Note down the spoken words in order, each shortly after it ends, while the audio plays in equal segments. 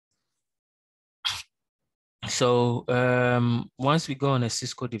So once we go on a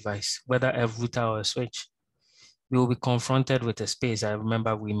Cisco device, whether a router or a switch, we will be confronted with a space. I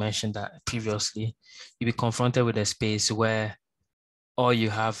remember we mentioned that previously. You'll be confronted with a space where all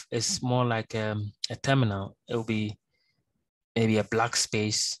you have is more like a terminal. It will be maybe a black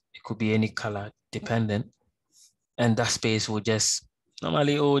space. It could be any color dependent. And that space will just,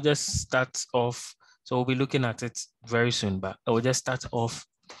 normally it will just start off. So we'll be looking at it very soon, but it will just start off.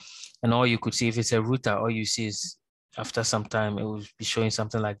 And all you could see, if it's a router, all you see is after some time, it will be showing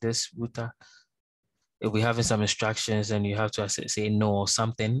something like this router. It will be having some instructions and you have to say no or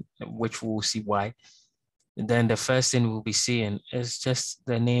something, which we'll see why. And then the first thing we'll be seeing is just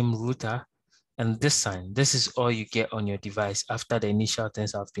the name router and this sign. This is all you get on your device after the initial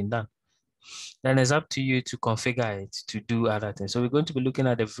things have been done. Then it's up to you to configure it to do other things. So we're going to be looking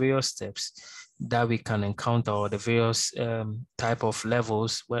at the various steps that we can encounter, or the various type of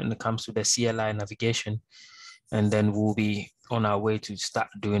levels when it comes to the CLI navigation. And then we'll be on our way to start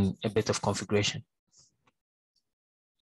doing a bit of configuration.